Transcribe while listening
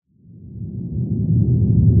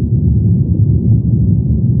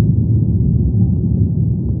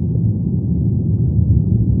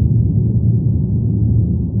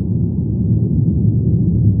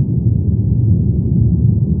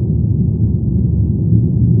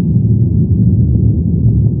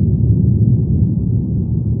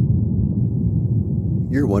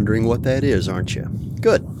You're wondering what that is, aren't you?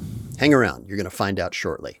 Good. Hang around. You're going to find out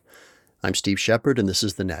shortly. I'm Steve Shepard, and this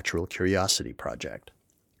is the Natural Curiosity Project.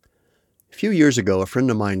 A few years ago, a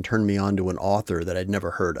friend of mine turned me on to an author that I'd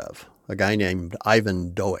never heard of, a guy named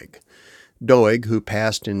Ivan Doig. Doig, who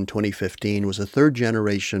passed in 2015, was a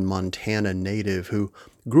third-generation Montana native who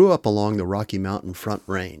grew up along the Rocky Mountain Front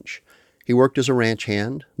Range. He worked as a ranch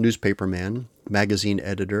hand, newspaperman, magazine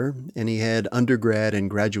editor, and he had undergrad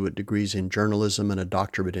and graduate degrees in journalism and a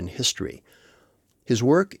doctorate in history. His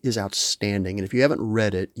work is outstanding, and if you haven't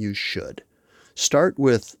read it, you should. Start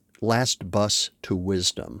with Last Bus to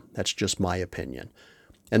Wisdom. That's just my opinion.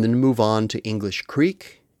 And then move on to English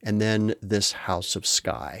Creek, and then This House of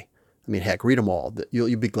Sky. I mean, heck, read them all.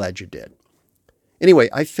 You'll be glad you did. Anyway,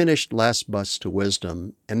 I finished Last Bus to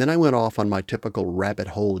Wisdom, and then I went off on my typical rabbit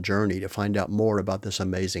hole journey to find out more about this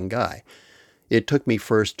amazing guy. It took me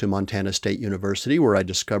first to Montana State University, where I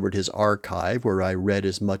discovered his archive, where I read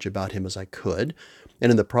as much about him as I could.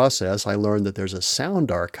 And in the process, I learned that there's a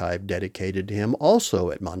sound archive dedicated to him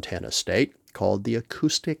also at Montana State called the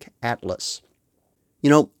Acoustic Atlas.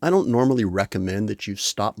 You know, I don't normally recommend that you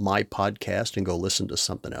stop my podcast and go listen to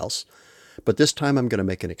something else, but this time I'm going to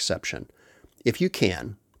make an exception. If you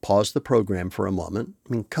can, pause the program for a moment.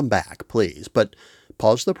 I mean, come back, please, but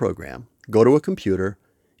pause the program, go to a computer,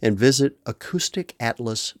 and visit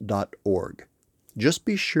acousticatlas.org. Just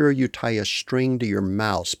be sure you tie a string to your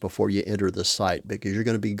mouse before you enter the site because you're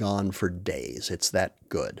going to be gone for days. It's that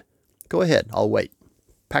good. Go ahead, I'll wait.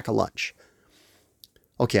 Pack a lunch.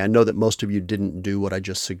 Okay, I know that most of you didn't do what I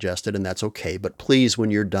just suggested, and that's okay, but please,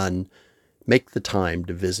 when you're done, make the time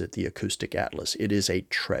to visit the Acoustic Atlas. It is a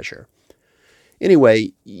treasure.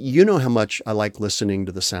 Anyway, you know how much I like listening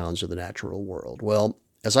to the sounds of the natural world. Well,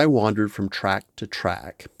 as I wandered from track to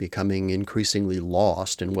track, becoming increasingly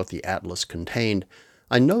lost in what the atlas contained,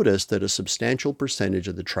 I noticed that a substantial percentage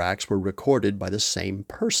of the tracks were recorded by the same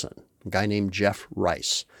person, a guy named Jeff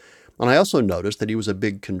Rice. And I also noticed that he was a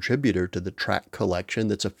big contributor to the track collection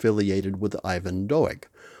that's affiliated with Ivan Doig.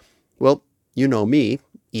 Well, you know me.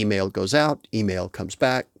 Email goes out, email comes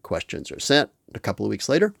back, questions are sent. A couple of weeks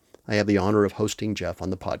later, I have the honor of hosting Jeff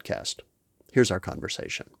on the podcast. Here's our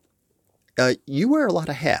conversation. You wear a lot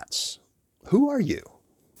of hats. Who are you?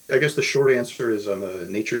 I guess the short answer is I'm a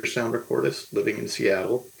nature sound recordist living in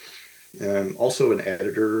Seattle. I'm also an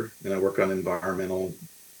editor, and I work on environmental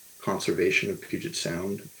conservation of Puget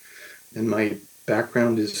Sound. And my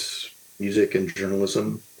background is music and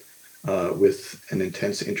journalism with an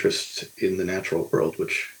intense interest in the natural world,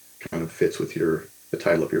 which kind of fits with the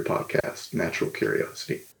title of your podcast, Natural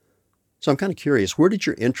Curiosity. So I'm kind of curious, where did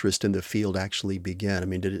your interest in the field actually begin? I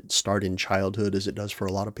mean, did it start in childhood as it does for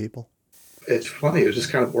a lot of people? It's funny. It was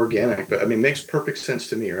just kind of organic, but I mean, it makes perfect sense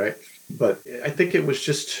to me, right? But I think it was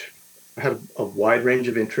just, I had a wide range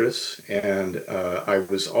of interests, and I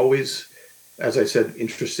was always, as I said,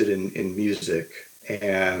 interested in music,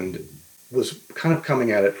 and was kind of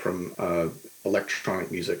coming at it from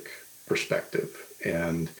electronic music perspective.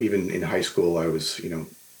 And even in high school, I was,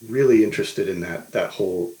 really interested in that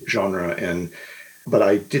whole genre, but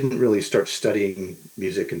I didn't really start studying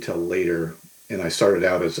music until later. And I started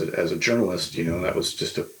out as a journalist. That was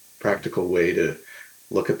just a practical way to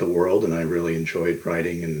look at the world, and I really enjoyed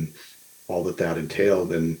writing and all that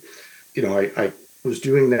entailed. And I was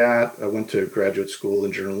doing that. I went to graduate school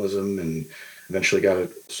in journalism and eventually got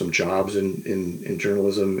some jobs in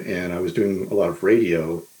journalism, and I was doing a lot of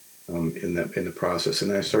radio in the process.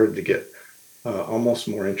 And I started to get almost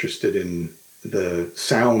more interested in the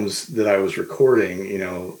sounds that I was recording,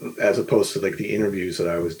 as opposed to like the interviews that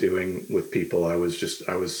I was doing with people. I was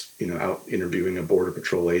out interviewing a border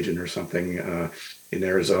patrol agent or something in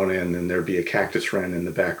Arizona, and then there'd be a cactus wren in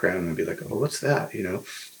the background, and I'd be like, oh, what's that?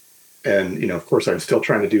 And, of course, I'm still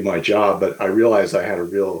trying to do my job, but I realized I had a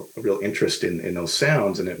real interest in those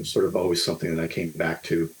sounds, and it was sort of always something that I came back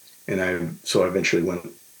to. And so I eventually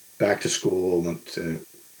went back to school,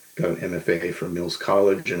 got an MFA from Mills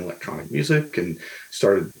College in electronic music, and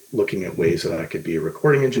started looking at ways that I could be a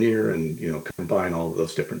recording engineer and, combine all of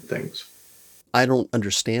those different things. I don't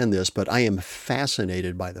understand this, but I am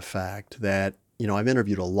fascinated by the fact that, I've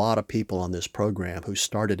interviewed a lot of people on this program who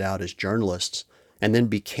started out as journalists and then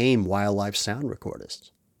became wildlife sound recordists.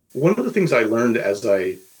 One of the things I learned as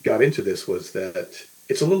I got into this was that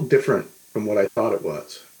it's a little different from what I thought it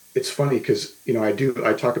was. It's funny because,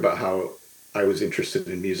 I talk about how I was interested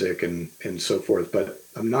in music and so forth, but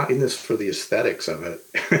I'm not in this for the aesthetics of it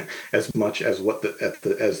as much as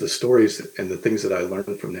as the stories and the things that I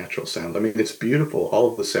learned from natural sound. I mean, it's beautiful.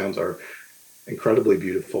 All of the sounds are incredibly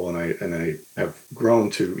beautiful, and I have grown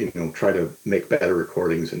to try to make better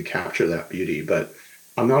recordings and capture that beauty. But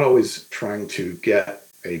I'm not always trying to get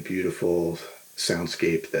a beautiful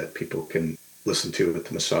soundscape that people can listen to with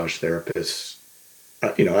the massage therapists.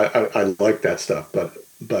 I like that stuff, but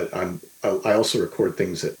I also record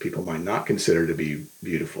things that people might not consider to be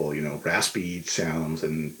beautiful. Raspy sounds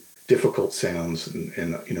and difficult sounds,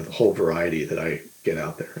 and the whole variety that I get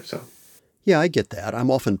out there. So Yeah, I get that. I'm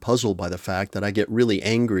often puzzled by the fact that I get really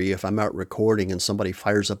angry if I'm out recording and somebody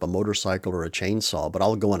fires up a motorcycle or a chainsaw, but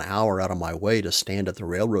I'll go an hour out of my way to stand at the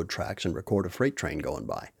railroad tracks and record a freight train going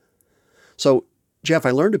by. So, Jeff,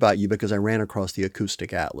 I learned about you because I ran across the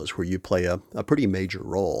Acoustic Atlas, where you play a pretty major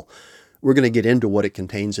role. We're going to get into what it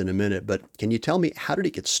contains in a minute, but can you tell me, how did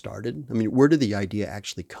it get started? I mean, where did the idea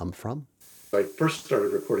actually come from? I first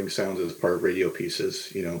started recording sounds as part of radio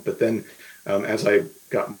pieces, but then as I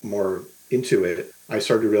got more into it, I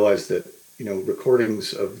started to realize that,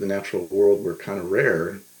 recordings of the natural world were kind of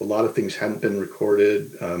rare. A lot of things hadn't been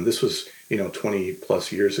recorded. This was, 20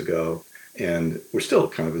 plus years ago, and we're still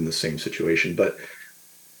kind of in the same situation, but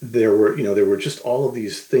there were just all of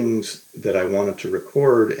these things that I wanted to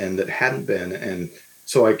record and that hadn't been. And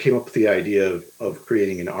so I came up with the idea of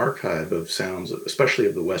creating an archive of sounds, especially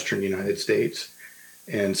of the Western United States.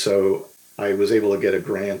 And so I was able to get a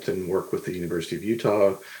grant and work with the University of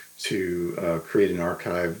Utah to create an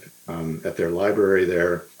archive at their library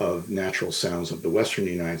there of natural sounds of the Western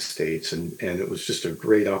United States. And it was just a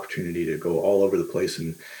great opportunity to go all over the place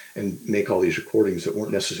and make all these recordings that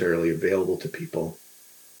weren't necessarily available to people.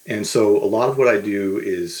 And so a lot of what I do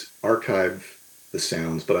is archive the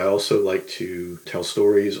sounds, but I also like to tell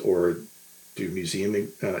stories or do museum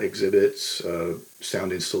exhibits,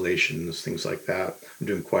 sound installations, things like that. I'm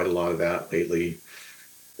doing quite a lot of that lately.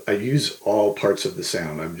 I use all parts of the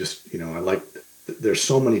sound. There's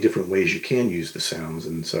so many different ways you can use the sounds.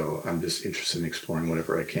 And so I'm just interested in exploring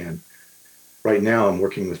whatever I can. Right now, I'm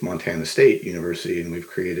working with Montana State University, and we've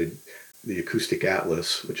created the Acoustic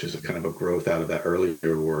Atlas, which is a kind of a growth out of that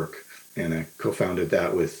earlier work. And I co-founded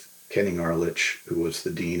that with Kenny Arlich, who was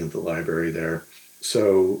the dean of the library there.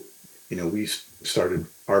 So, we started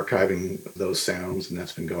archiving those sounds, and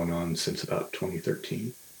that's been going on since about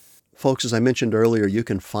 2013. Folks, as I mentioned earlier, you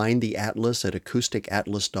can find the Atlas at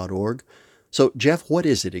acousticatlas.org. So, Jeff, what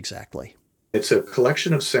is it exactly? It's a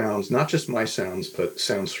collection of sounds, not just my sounds, but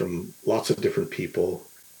sounds from lots of different people.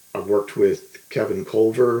 I've worked with Kevin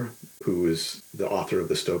Culver, who is the author of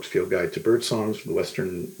the Stokes Field Guide to Bird Songs from the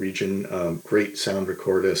Western region, great sound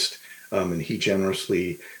recordist, and he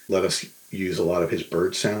generously let us use a lot of his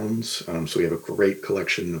bird sounds. So we have a great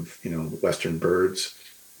collection of, Western birds.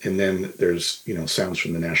 And then there's, sounds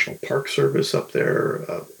from the National Park Service up there.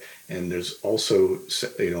 And there's also,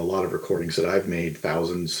 a lot of recordings that I've made,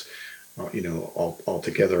 thousands, all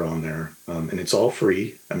together on there. And it's all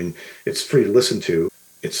free. I mean, it's free to listen to.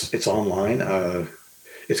 It's online.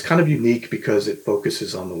 It's kind of unique because it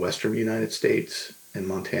focuses on the Western United States and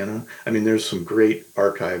Montana. I mean, there's some great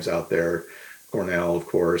archives out there, Cornell, of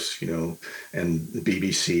course, and the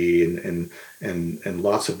BBC and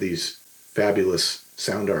lots of these fabulous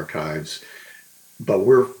sound archives. But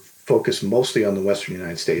we're focused mostly on the Western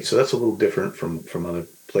United States, so that's a little different from other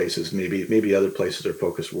places. Maybe other places are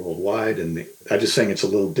focused worldwide, and I'm just saying it's a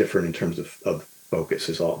little different in terms of focus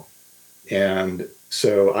is all. And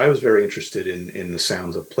so I was very interested in the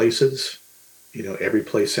sounds of places. Every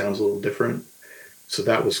place sounds a little different. So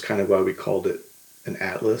that was kind of why we called it an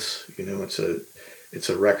atlas. It's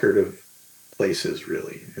a record of places,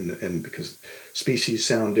 really. And because species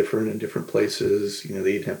sound different in different places,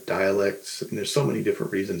 they even have dialects. And there's so many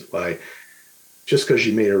different reasons why, just because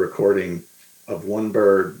you made a recording of one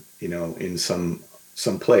bird, in some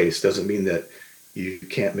place doesn't mean that you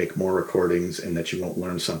can't make more recordings and that you won't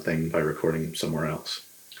learn something by recording somewhere else.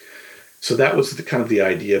 So that was the kind of the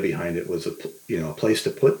idea behind it, was a place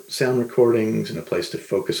to put sound recordings and a place to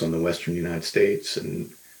focus on the Western United States,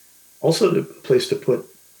 and also a place to put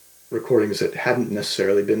recordings that hadn't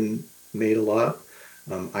necessarily been made a lot.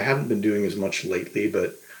 I haven't been doing as much lately,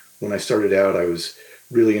 but when I started out, I was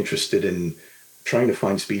really interested in trying to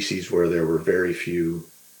find species where there were very few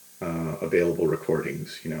available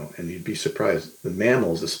recordings, and you'd be surprised. The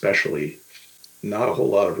mammals, especially, not a whole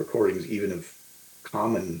lot of recordings, even of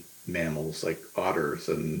common mammals like otters,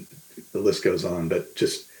 and the list goes on, but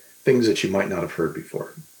just things that you might not have heard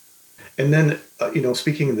before. And then,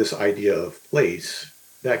 speaking of this idea of place,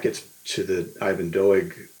 that gets to the Ivan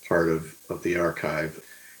Doig part of the archive.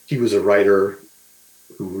 He was a writer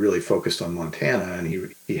who really focused on Montana,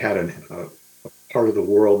 and he had a part of the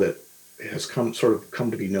world that has come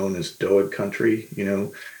to be known as Doig country,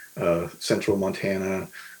 central Montana,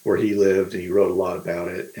 where he lived, and he wrote a lot about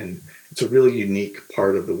it. And it's a really unique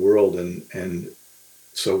part of the world. And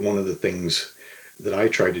So one of the things that I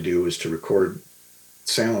tried to do was to record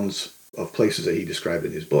sounds of places that he described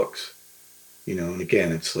in his books. And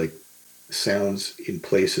again, it's like sounds in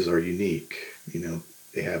places are unique.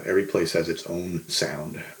 They have, every place has its own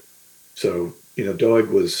sound. So,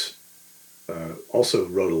 Doig was also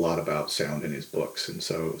wrote a lot about sound in his books. And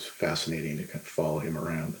so it was fascinating to kind of follow him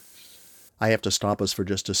around. I have to stop us for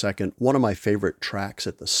just a second. One of my favorite tracks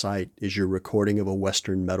at the site is your recording of a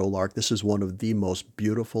western meadowlark. This is one of the most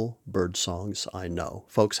beautiful bird songs I know.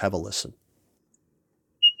 Folks, have a listen.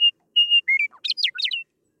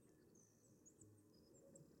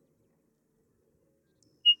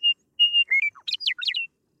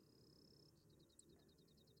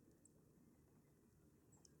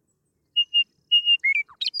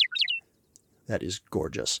 That is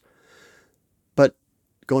gorgeous. But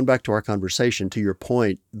going back to our conversation, to your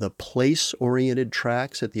point, the place-oriented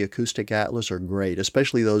tracks at the Acoustic Atlas are great,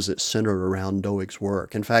 especially those that center around Doig's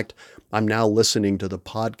work. In fact, I'm now listening to the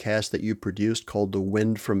podcast that you produced called The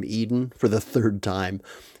Wind from Eden for the third time.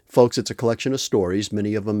 Folks, it's a collection of stories,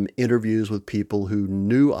 many of them interviews with people who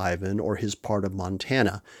knew Ivan or his part of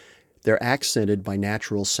Montana. They're accented by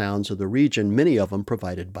natural sounds of the region, many of them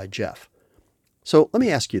provided by Jeff. So let me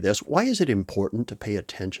ask you this. Why is it important to pay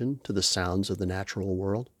attention to the sounds of the natural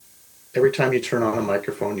world? Every time you turn on a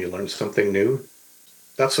microphone, you learn something new.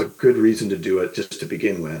 That's a good reason to do it just to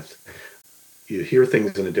begin with. You hear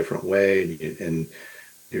things in a different way, and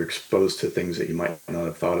you're exposed to things that you might not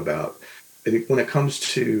have thought about. And when it comes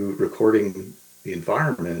to recording the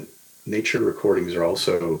environment, nature recordings are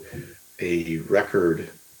also a record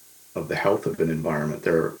of the health of an environment.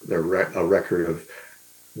 They're a record of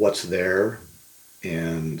what's there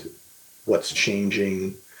and what's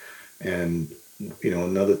changing. And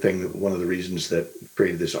another thing, one of the reasons that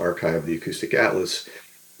created this archive, the Acoustic Atlas,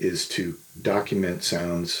 is to document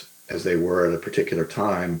sounds as they were at a particular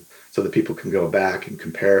time, so that people can go back and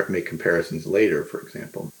make comparisons later, for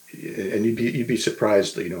example. And you'd be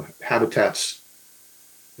surprised, habitats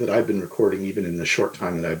that I've been recording, even in the short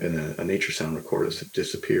time that I've been a nature sound recordist, have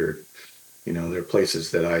disappeared. There are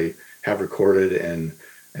places that I have recorded,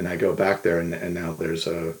 and I go back there, and now there's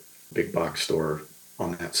a big box store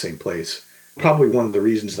on that same place. Probably one of the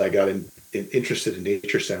reasons that I got interested in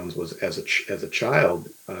nature sounds was as a child.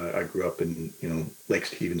 I grew up in Lake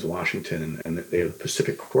Stevens, Washington, and the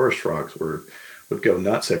Pacific chorus frogs would go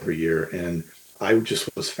nuts every year, and I just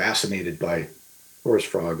was fascinated by chorus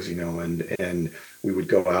frogs, and we would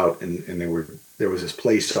go out, and there was this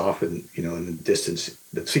place off in the distance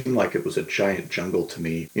that seemed like it was a giant jungle to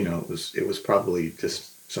me. It was probably just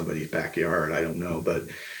somebody's backyard, I don't know, but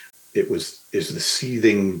is the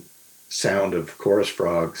seething sound of chorus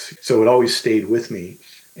frogs. So it always stayed with me,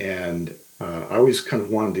 and I always kind of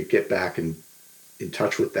wanted to get back in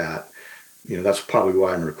touch with that. That's probably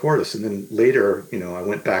why I'm a recordist. And then later, I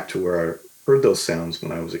went back to where I heard those sounds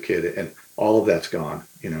when I was a kid, and all of that's gone.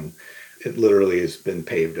 It literally has been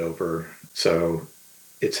paved over. So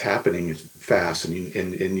it's happening fast, and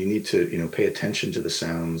you need to pay attention to the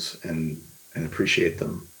sounds and appreciate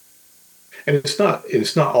them. And it's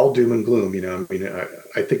not all doom and gloom.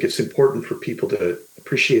 I think it's important for people to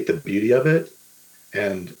appreciate the beauty of it,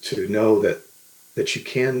 and to know that you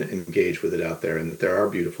can engage with it out there, and that there are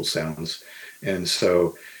beautiful sounds. And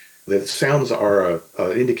so the sounds are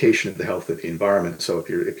an indication of the health of the environment. So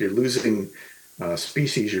if you're losing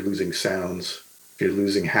species, you're losing sounds. If you're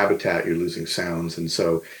losing habitat, you're losing sounds. And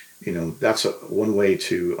so that's one way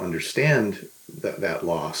to understand that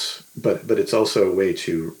loss. But it's also a way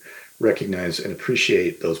to recognize and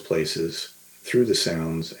appreciate those places through the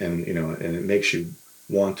sounds, and and it makes you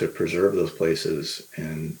want to preserve those places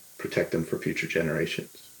and protect them for future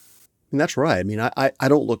generations. And that's right. I mean, I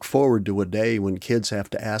don't look forward to a day when kids have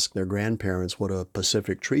to ask their grandparents what a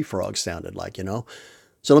Pacific tree frog sounded like,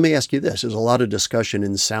 So let me ask you this. There's a lot of discussion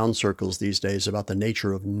in sound circles these days about the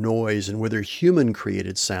nature of noise and whether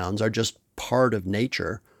human-created sounds are just part of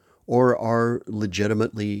nature or are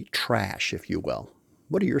legitimately trash, if you will.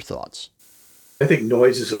 What are your thoughts? I think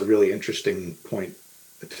noise is a really interesting point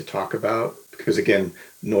to talk about, because again,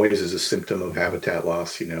 noise is a symptom of habitat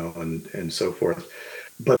loss, and so forth.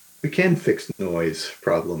 But we can fix noise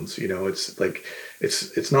problems. It's like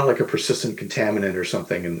it's not like a persistent contaminant or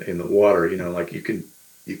something in the water. Like you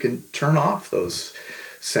can turn off those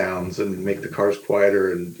sounds and make the cars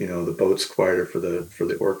quieter, and the boats quieter for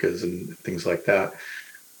the orcas and things like that.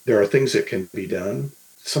 There are things that can be done.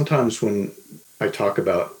 Sometimes when I talk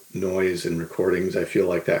about noise in recordings, I feel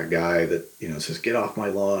like that guy that says, "Get off my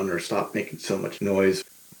lawn," or "Stop making so much noise."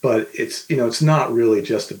 But it's not really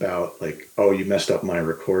just about like, oh, you messed up my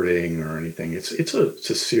recording or anything. It's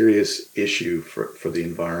a serious issue for the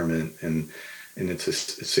environment, and it's a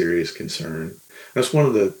serious concern. That's one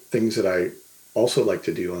of the things that I also like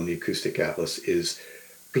to do on the Acoustic Atlas is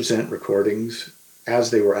present recordings as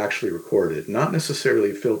they were actually recorded, not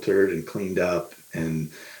necessarily filtered and cleaned up and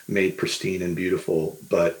made pristine and beautiful,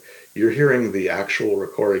 but you're hearing the actual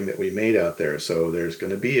recording that we made out there. So there's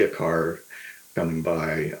going to be a car coming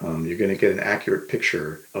by. You're going to get an accurate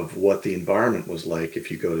picture of what the environment was like if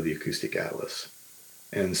you go to the Acoustic Atlas.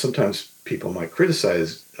 And sometimes people might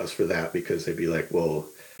criticize us for that because they'd be like, well,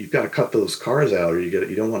 you've got to cut those cars out, or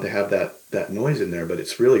you don't want to have that noise in there. But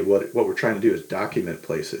it's really what we're trying to do is document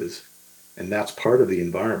places, and that's part of the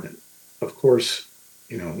environment. Of course,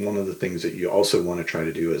 one of the things that you also want to try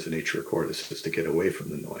to do as a nature recordist is to get away from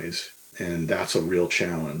the noise. And that's a real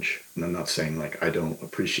challenge. And I'm not saying like I don't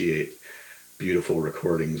appreciate beautiful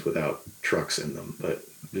recordings without trucks in them, but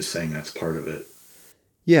I'm just saying that's part of it.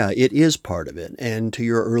 Yeah, it is part of it. And to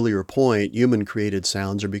your earlier point, human-created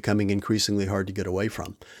sounds are becoming increasingly hard to get away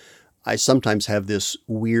from. I sometimes have this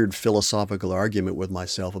weird philosophical argument with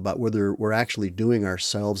myself about whether we're actually doing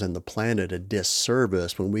ourselves and the planet a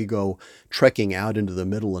disservice when we go trekking out into the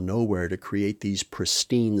middle of nowhere to create these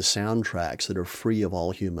pristine soundtracks that are free of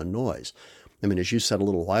all human noise. I mean, as you said a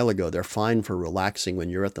little while ago, they're fine for relaxing when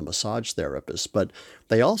you're at the massage therapist, but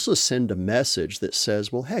they also send a message that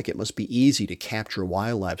says, well, heck, it must be easy to capture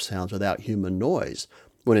wildlife sounds without human noise,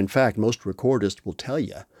 when in fact most recordists will tell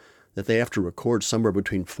you that they have to record somewhere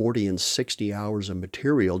between 40 and 60 hours of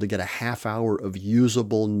material to get a half hour of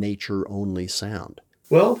usable nature-only sound.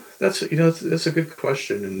 Well, that's a good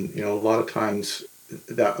question, and a lot of times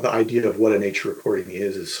that the idea of what a nature recording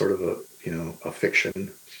is sort of a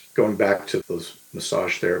fiction. Going back to those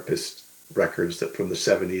massage therapist records that from the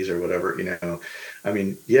 70s or whatever, I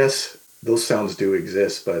mean, yes, those sounds do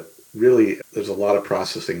exist, but really there's a lot of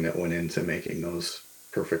processing that went into making those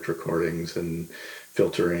perfect recordings and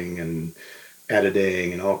filtering and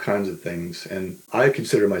editing and all kinds of things. And I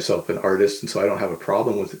consider myself an artist, and so I don't have a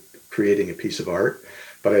problem with creating a piece of art,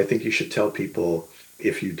 but I think you should tell people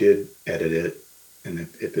if you did edit it and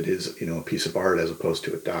if it is, a piece of art as opposed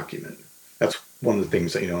to a document. That's one of the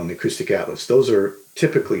things that, on the Acoustic Atlas, those are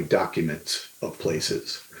typically documents of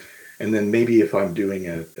places. And then maybe if I'm doing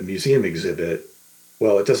a museum exhibit,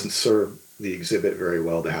 well, it doesn't serve the exhibit very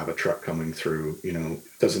well to have a truck coming through.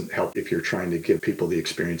 It doesn't help if you're trying to give people the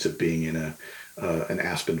experience of being in an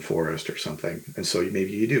aspen forest or something. And so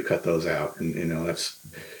maybe you do cut those out, and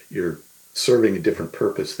you're serving a different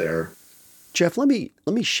purpose there. Jeff, let me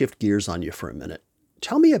shift gears on you for a minute.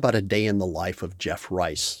 Tell me about a day in the life of Jeff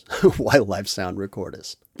Rice, wildlife sound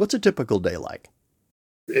recordist. What's a typical day like?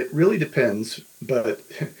 It really depends, but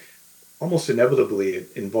almost inevitably it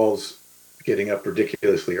involves getting up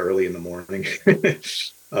ridiculously early in the morning.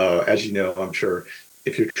 As you know, I'm sure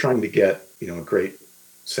if you're trying to get, a great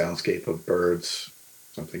soundscape of birds,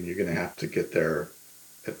 something, you're going to have to get there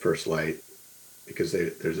at first light because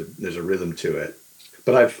there's a rhythm to it.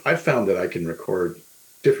 But I've found that I can record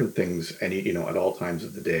different things at all times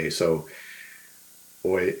of the day. So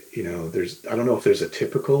boy, I don't know if there's a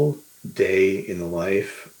typical day in the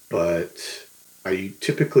life, but I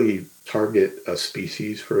typically target a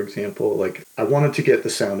species, for example. Like I wanted to get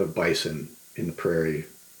the sound of bison in the prairie,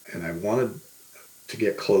 and I wanted to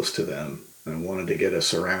get close to them. And I wanted to get a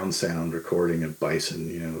surround sound recording of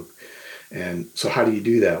bison, And so how do you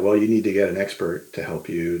do that? Well, you need to get an expert to help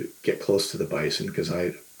you get close to the bison, because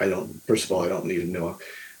I don't, first of all, I don't even know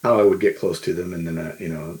how I would get close to them. And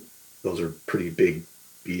then, those are pretty big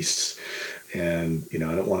beasts, and, I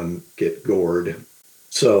don't want to get gored.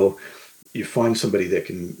 So you find somebody that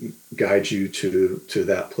can guide you to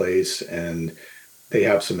that place, and they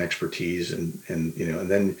have some expertise, and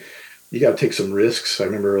then you got to take some risks. I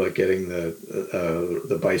remember like getting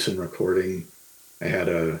the bison recording. I had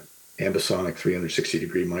a ambisonic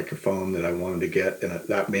 360-degree microphone that I wanted to get, and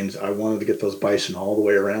that means I wanted to get those bison all the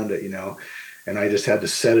way around it, and I just had to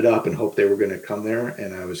set it up and hope they were going to come there.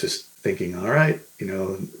 And I was just thinking, all right,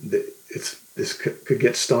 this could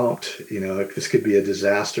get stomped, this could be a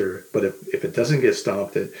disaster, but if it doesn't get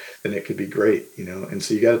stomped, then it could be great, and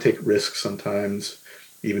so you got to take risks sometimes,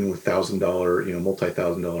 even with $1,000,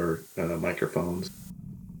 multi-$1,000 microphones.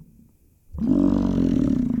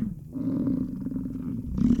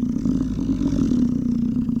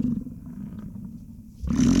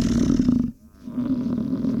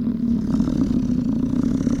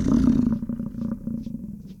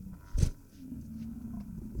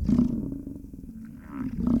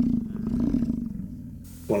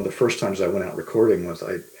 One of the first times I went out recording was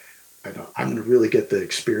I I'm going to really get the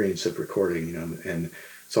experience of recording, and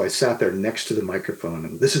so I sat there next to the microphone,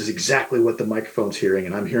 and this is exactly what the microphone's hearing,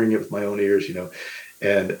 and I'm hearing it with my own ears,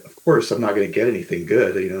 and of course I'm not going to get anything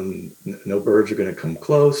good, no birds are going to come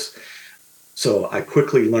close. So I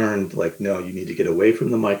quickly learned, no, you need to get away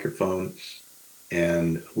from the microphone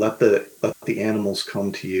and let the animals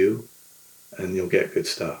come to you, and you'll get good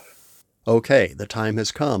stuff. Okay, the time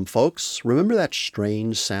has come, folks. Remember that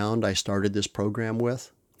strange sound I started this program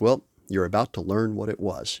with? Well, you're about to learn what it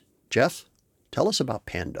was. Jeff, tell us about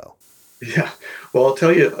Pando. Yeah, well, I'll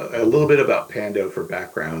tell you a little bit about Pando for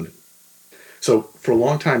background. So for a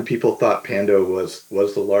long time, people thought Pando was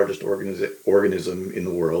the largest organism in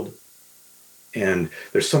the world. And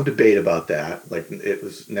there's some debate about that.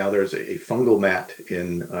 Now there's a fungal mat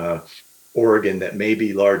in Oregon that may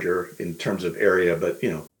be larger in terms of area, but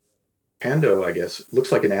Pando, I guess,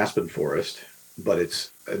 looks like an aspen forest, but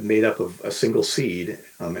it's made up of a single seed,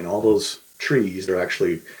 and all those trees are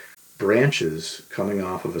actually branches coming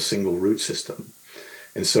off of a single root system.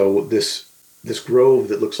 And so this grove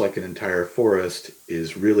that looks like an entire forest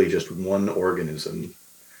is really just one organism,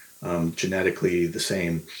 genetically the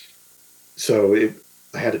same. So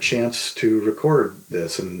I had a chance to record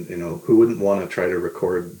this, and who wouldn't want to try to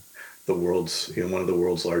record the world's, one of the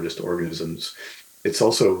world's largest organisms? It's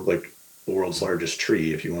also like the world's largest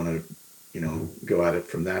tree, if you want to, go at it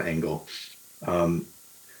from that angle. And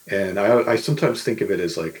I sometimes think of it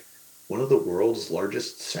as like one of the world's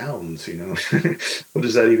largest sounds. What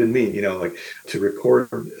does that even mean? To record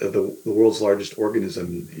the world's largest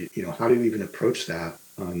organism, how do you even approach that?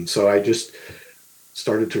 So I just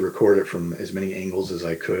started to record it from as many angles as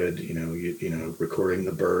I could, recording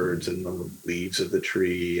the birds and the leaves of the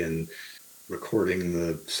tree, and recording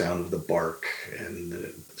the sound of the bark and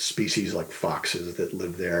the species like foxes that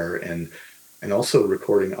live there, and also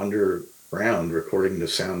recording underground, recording the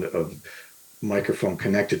sound of microphone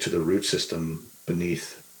connected to the root system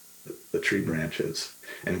beneath the tree branches,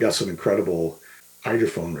 and got some incredible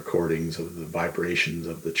hydrophone recordings of the vibrations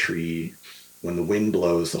of the tree. When the wind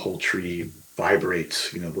blows, the whole tree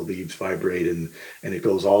vibrates, the leaves vibrate, and it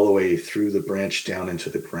goes all the way through the branch down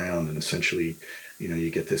into the ground. And essentially,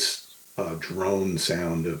 you get this drone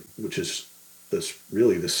sound which is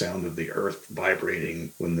really the sound of the earth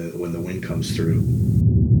vibrating when the wind comes through.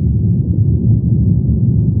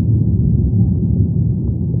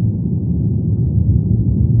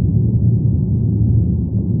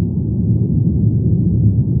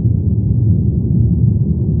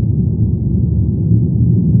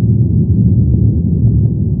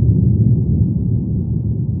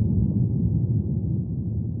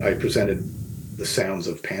 I presented the sounds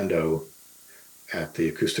of Pando at the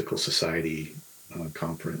Acoustical Society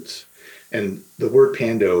conference. And the word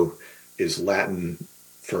Pando is Latin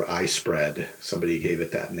for eye spread. Somebody gave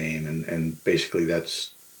it that name. And basically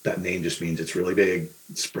that name just means it's really big,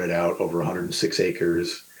 it's spread out over 106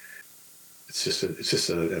 acres. It's just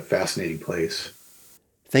a fascinating place.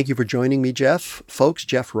 Thank you for joining me, Jeff. Folks,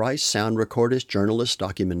 Jeff Rice, sound recordist, journalist,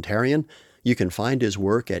 documentarian. You can find his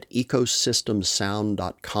work at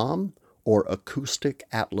ecosystemsound.com or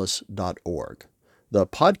acousticatlas.org. The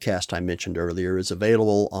podcast I mentioned earlier is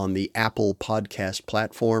available on the Apple Podcast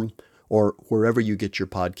platform or wherever you get your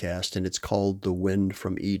podcast, and it's called The Wind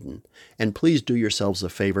from Eden. And please do yourselves a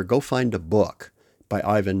favor, go find a book by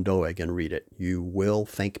Ivan Doig and read it. You will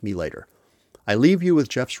thank me later. I leave you with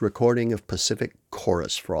Jeff's recording of Pacific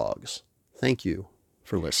chorus frogs. Thank you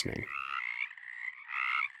for listening.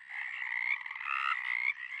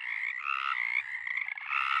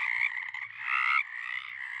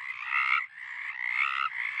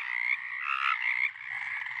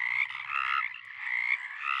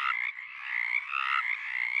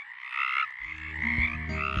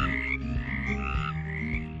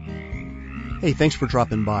 Hey, thanks for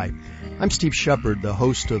dropping by. I'm Steve Shepard, the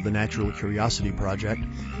host of the Natural Curiosity Project,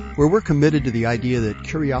 where we're committed to the idea that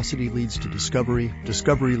curiosity leads to discovery,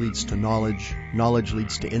 discovery leads to knowledge, knowledge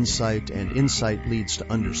leads to insight, and insight leads to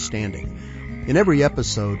understanding. In every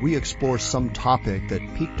episode, we explore some topic that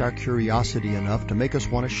piqued our curiosity enough to make us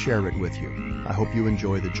want to share it with you. I hope you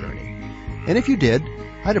enjoy the journey. And if you did,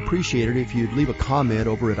 I'd appreciate it if you'd leave a comment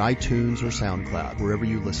over at iTunes or SoundCloud, wherever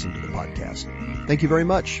you listen to the podcast. Thank you very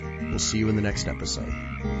much. We'll see you in the next episode.